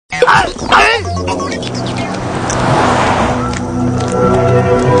So,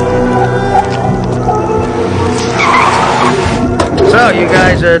 you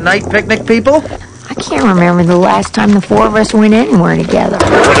guys are night picnic people? I can't remember the last time the four of us went anywhere together.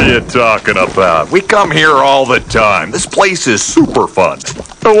 What are you talking about? We come here all the time. This place is super fun.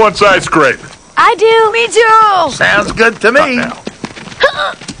 Who wants ice cream? I do. Me too. Sounds good to me.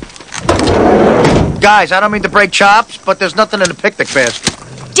 Guys, I don't mean to break chops, but there's nothing in the picnic basket.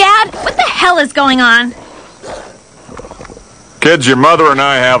 Dad, what the hell is going on? Kids, your mother and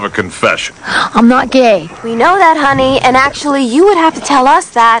I have a confession. I'm not gay. We know that, honey, and actually you would have to tell us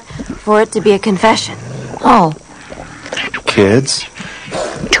that for it to be a confession. Oh. Kids,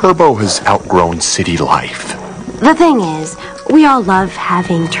 Turbo has outgrown city life. The thing is, we all love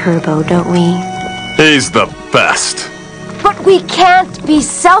having Turbo, don't we? He's the best. But we can't be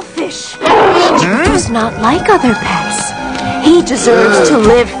selfish. He does not like other pets. He deserves to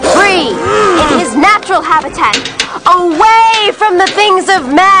live free in his natural habitat, away from the things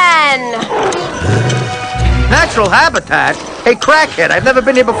of man. Natural habitat? Hey, crackhead, I've never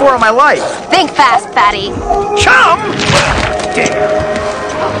been here before in my life. Think fast, fatty. Chum!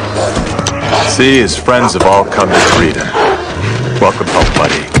 See, his friends have all come to greet him. Welcome home,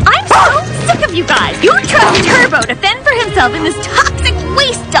 buddy. I'm so sick of you guys. You trust Turbo to fend for himself in this toxic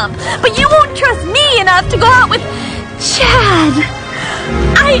waste dump, but you won't trust me enough to go out with Chad.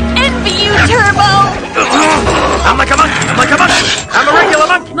 I envy you, Turbo. I'm like a monkey. I'm like a monkey. I'm a regular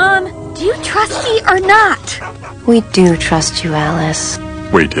monkey. Mom, do you trust me or not? We do trust you, Alice.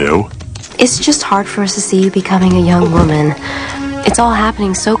 We do? It's just hard for us to see you becoming a young woman. It's all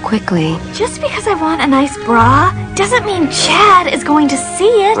happening so quickly. Just because I want a nice bra doesn't mean Chad is going to see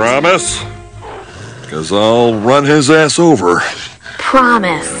it. Promise? Because I'll run his ass over.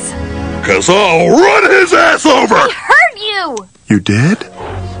 Promise. Because I'll run his ass over! I heard you! You did?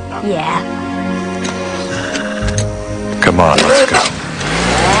 Yeah. Come on, let's go.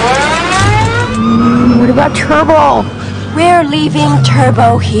 What about Turbo? We're leaving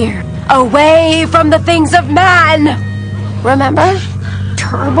Turbo here, away from the things of man. Remember?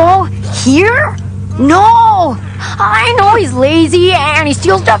 Turbo? Here? No! I know he's lazy and he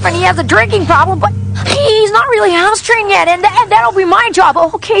steals stuff and he has a drinking problem, but he's not really house trained yet, and that'll be my job.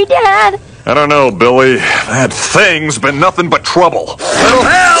 Okay, Dad? I don't know, Billy. That thing's been nothing but trouble. Little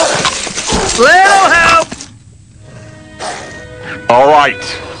help! Little help! All right.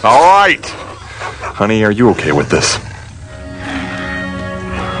 All right. Honey, are you okay with this?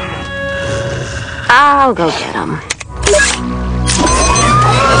 I'll go get him.